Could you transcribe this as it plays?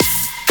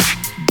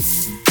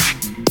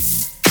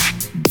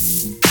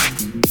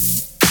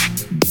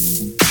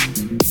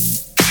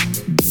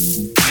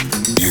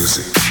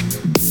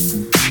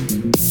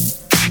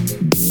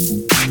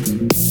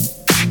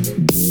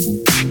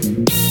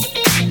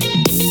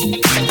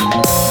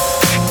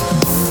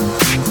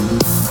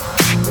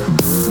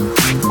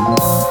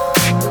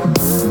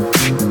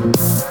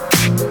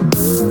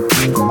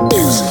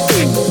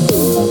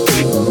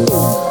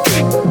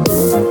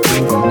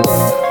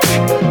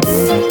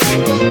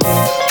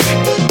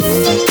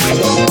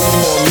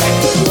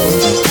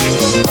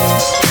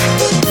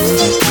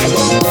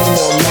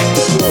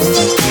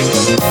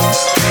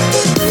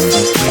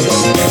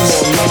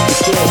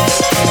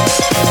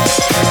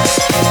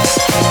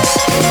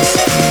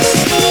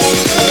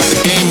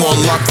game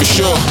on lock for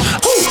sure.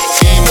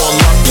 Game on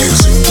lock,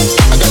 music.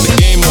 I got the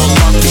game on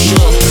lock for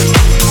sure.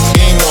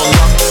 Game on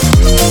lock.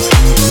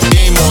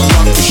 Game on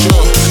lock for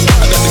sure.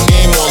 I got the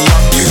game on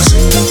lock,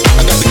 music.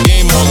 I got the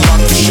game on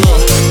lock for sure.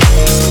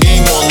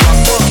 Game on lock.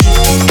 I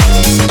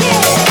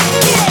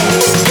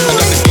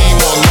got the game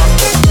on lock.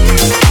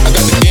 I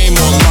got the game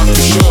on lock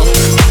for sure.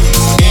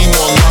 Game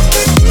on lock.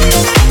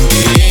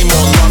 Game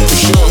on lock for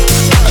sure.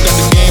 I got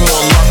the game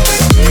on lock.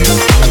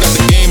 I got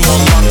the game on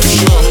lock for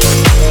sure.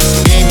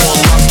 Game on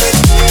lock.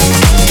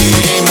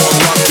 Game on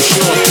lock for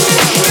sure.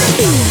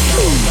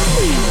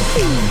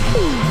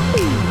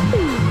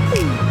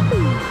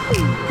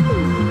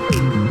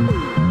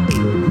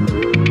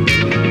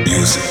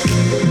 Music.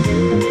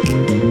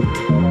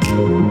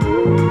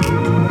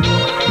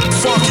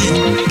 Funky.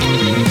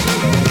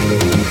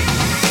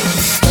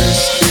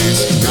 This is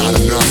not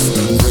enough.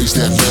 Raise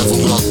that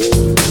level up.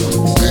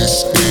 This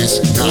is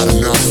not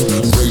enough.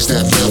 Raise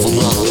that level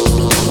up.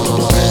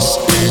 This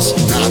is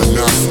not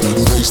enough.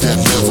 Raise that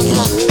level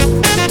up.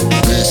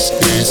 This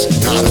is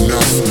not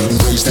enough.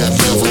 Raise that